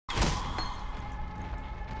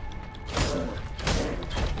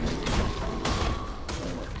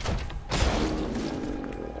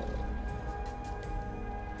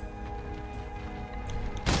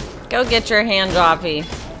Go get your hand joffy.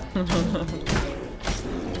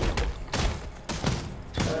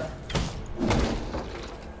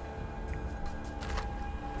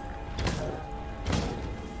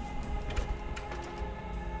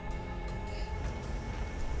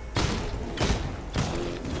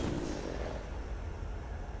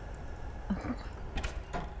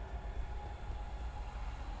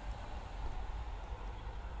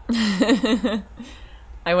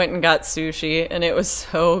 I went and got sushi and it was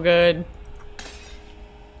so good.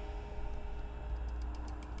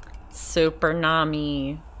 Super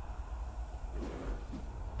Nami.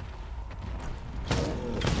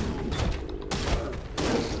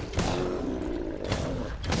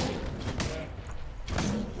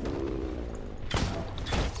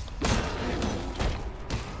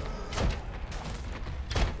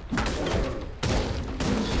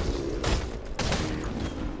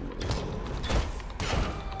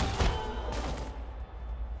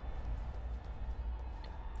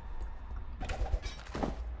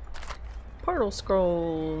 Portal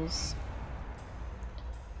scrolls.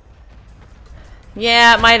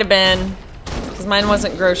 Yeah, it might have been. Because mine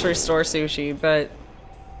wasn't grocery store sushi, but...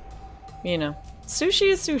 You know. Sushi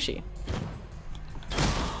is sushi.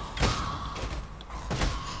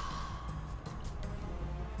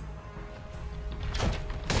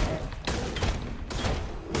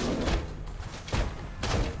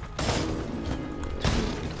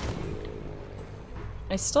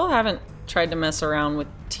 I still haven't tried to mess around with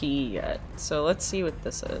tea yet, so let's see what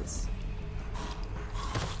this is.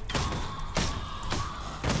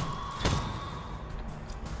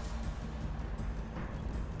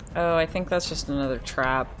 Oh, I think that's just another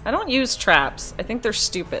trap. I don't use traps. I think they're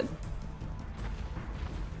stupid.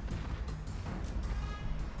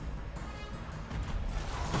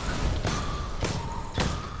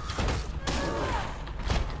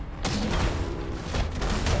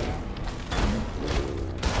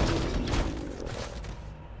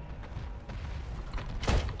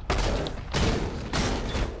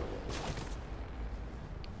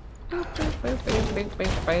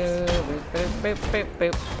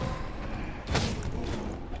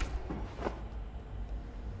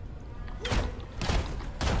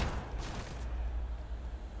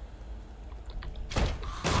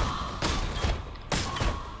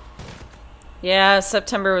 Yeah,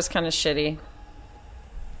 September was kind of shitty.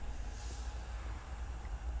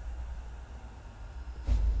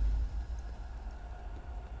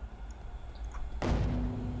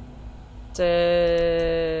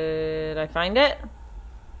 Did I find it?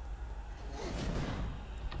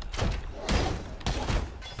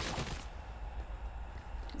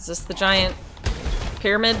 Is this the giant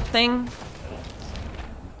pyramid thing?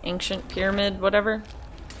 Ancient pyramid, whatever.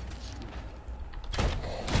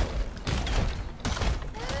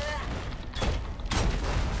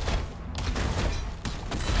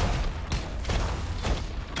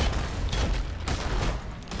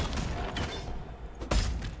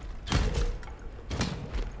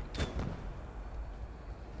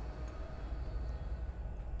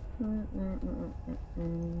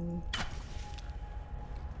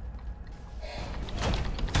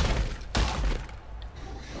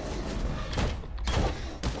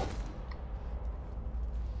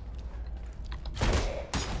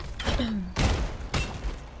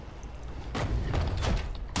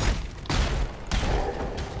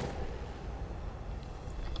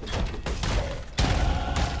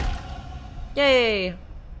 Yay!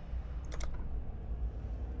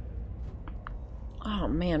 Oh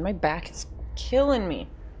man, my back is killing me.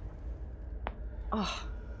 Oh.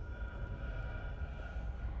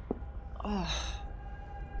 Oh.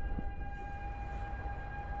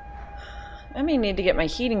 I may need to get my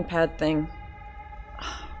heating pad thing.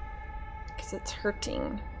 Because it's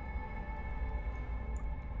hurting.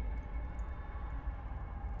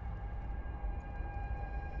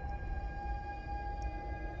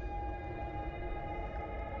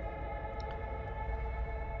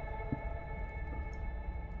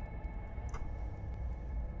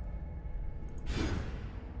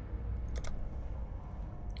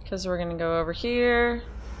 Because we're gonna go over here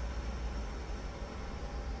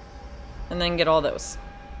and then get all those.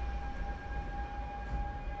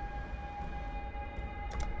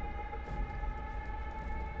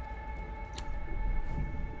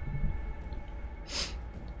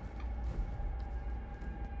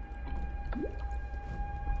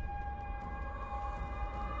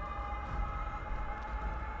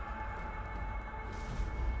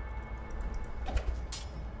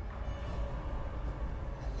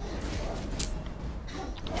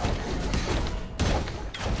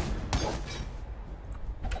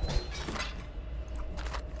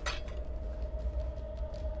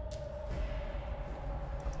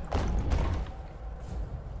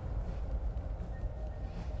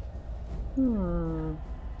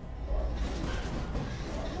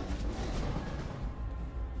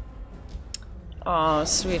 Oh,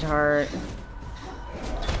 sweetheart.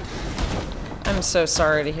 I'm so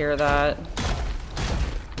sorry to hear that.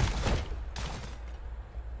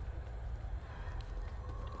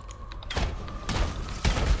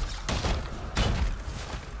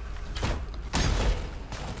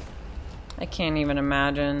 I can't even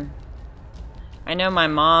imagine. I know my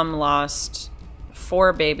mom lost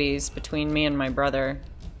 4 babies between me and my brother.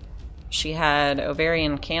 She had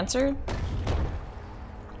ovarian cancer.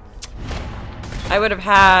 I would have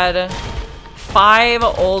had 5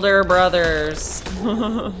 older brothers.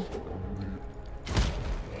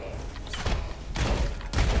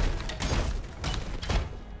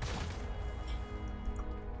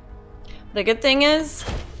 The good thing is,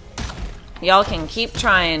 y'all can keep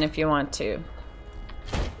trying if you want to.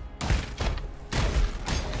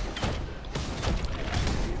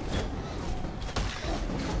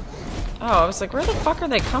 Oh, I was like, where the fuck are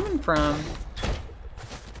they coming from?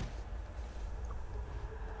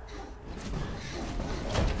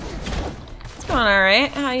 It's going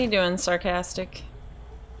alright. How you doing, Sarcastic?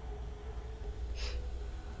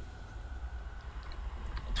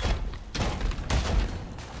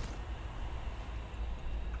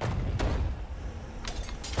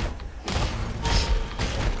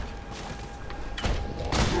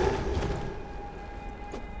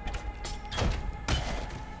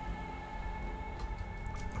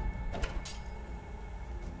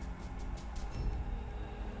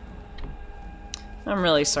 I'm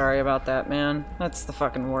really sorry about that, man. That's the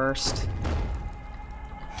fucking worst.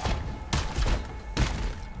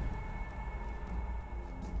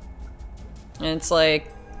 And it's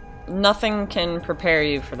like, nothing can prepare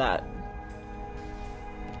you for that.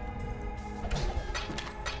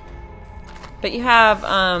 But you have,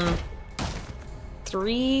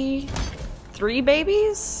 3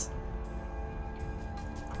 babies?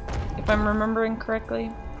 If I'm remembering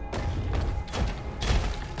correctly.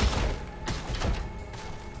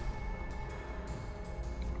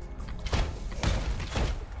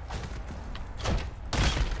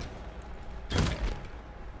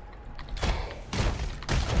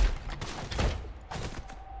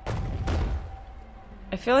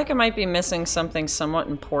 I feel like I might be missing something somewhat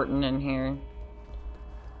important in here.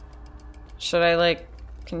 Should I, like,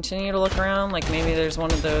 continue to look around? Like, maybe there's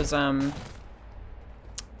one of those,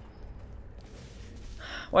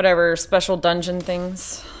 whatever, special dungeon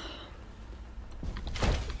things.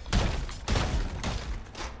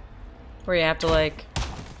 Where you have to, like...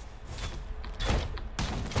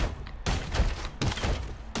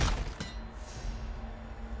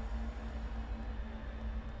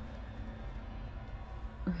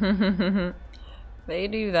 They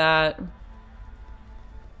do that.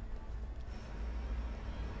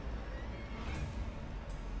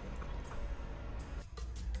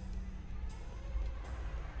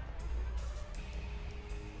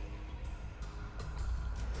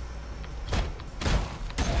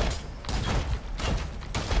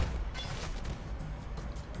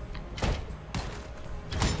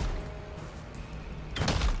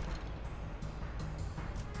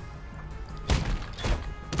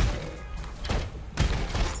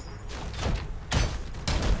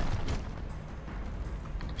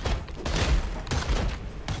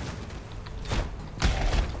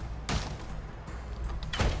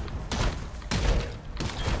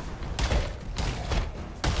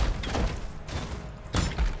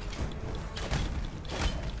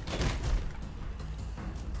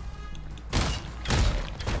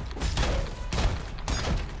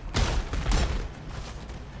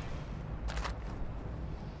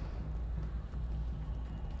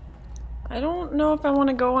 I don't know if I want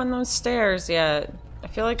to go on those stairs yet. I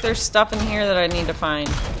feel like there's stuff in here that I need to find.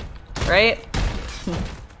 Right?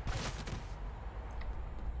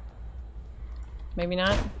 Maybe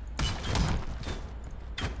not?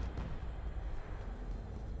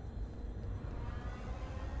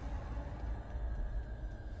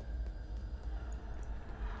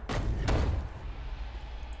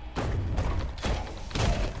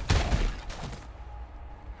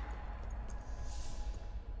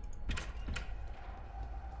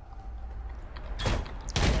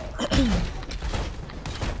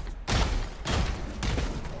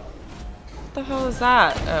 What the hell is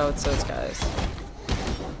that? Oh, it's those guys.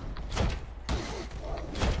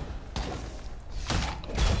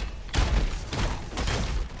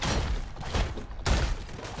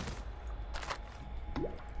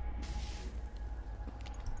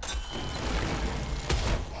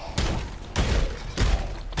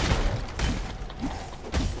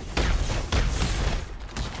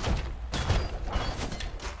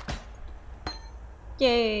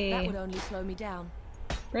 Yay! That would only slow me down.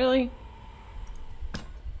 Really?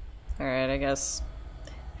 Alright, I guess.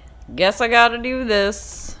 Guess I gotta do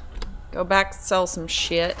this. Go back and sell some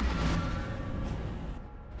shit.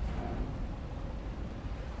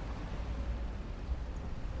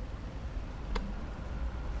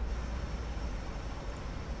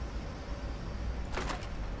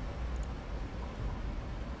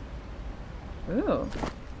 Ooh.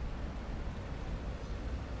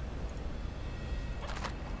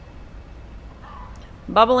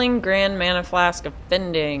 Bubbling Grand Mana Flask of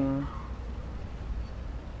Bending.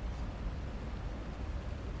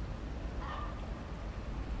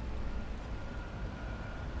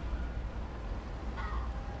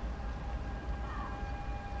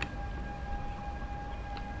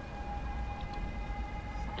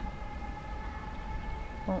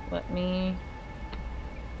 Won't let me.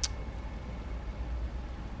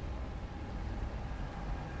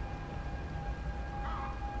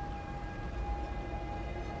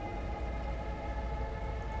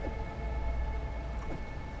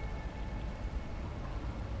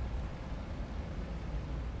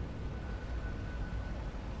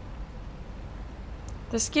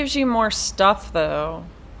 This gives you more stuff, though.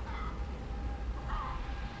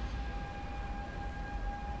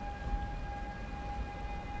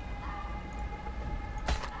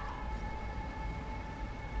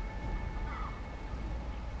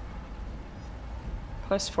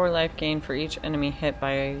 +4 life gain for each enemy hit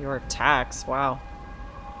by your attacks. Wow.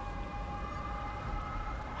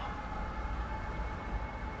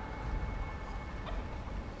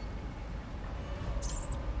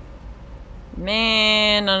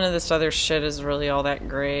 Man, none of this other shit is really all that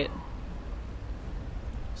great.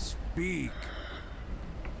 Speak.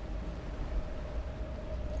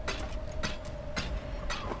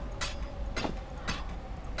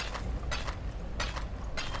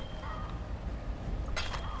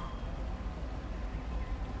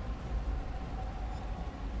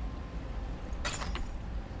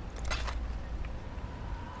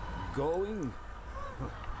 Going?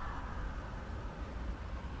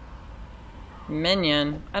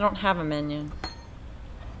 Minion. I don't have a minion.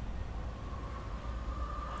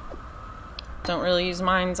 Don't really use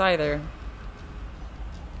mines either.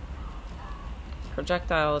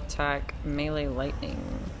 Projectile attack, melee lightning.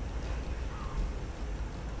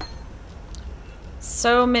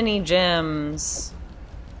 So many gems.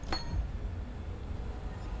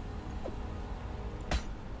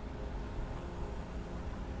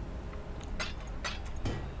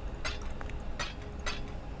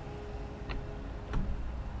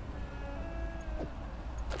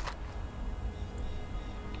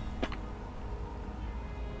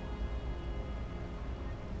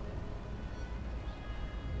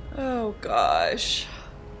 Oh gosh.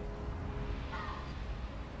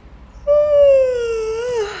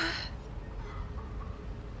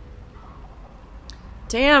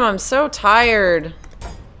 Damn, I'm so tired.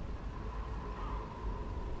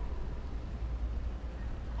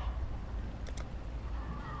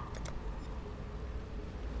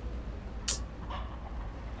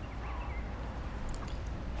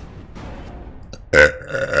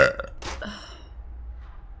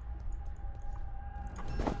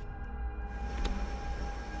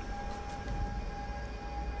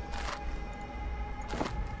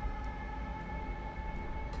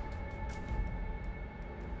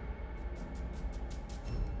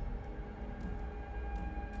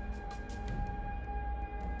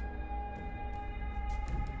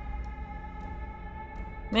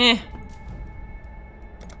 Meh.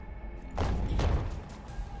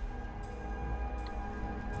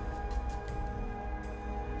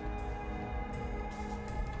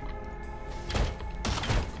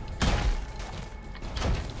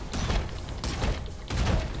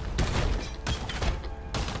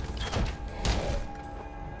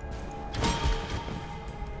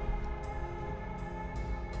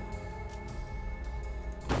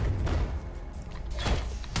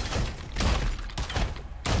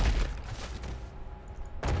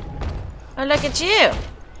 Oh, look at you.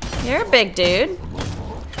 You're a big dude.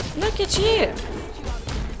 Look at you.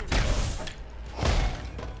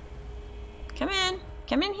 Come in.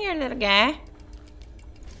 Come in here, little guy.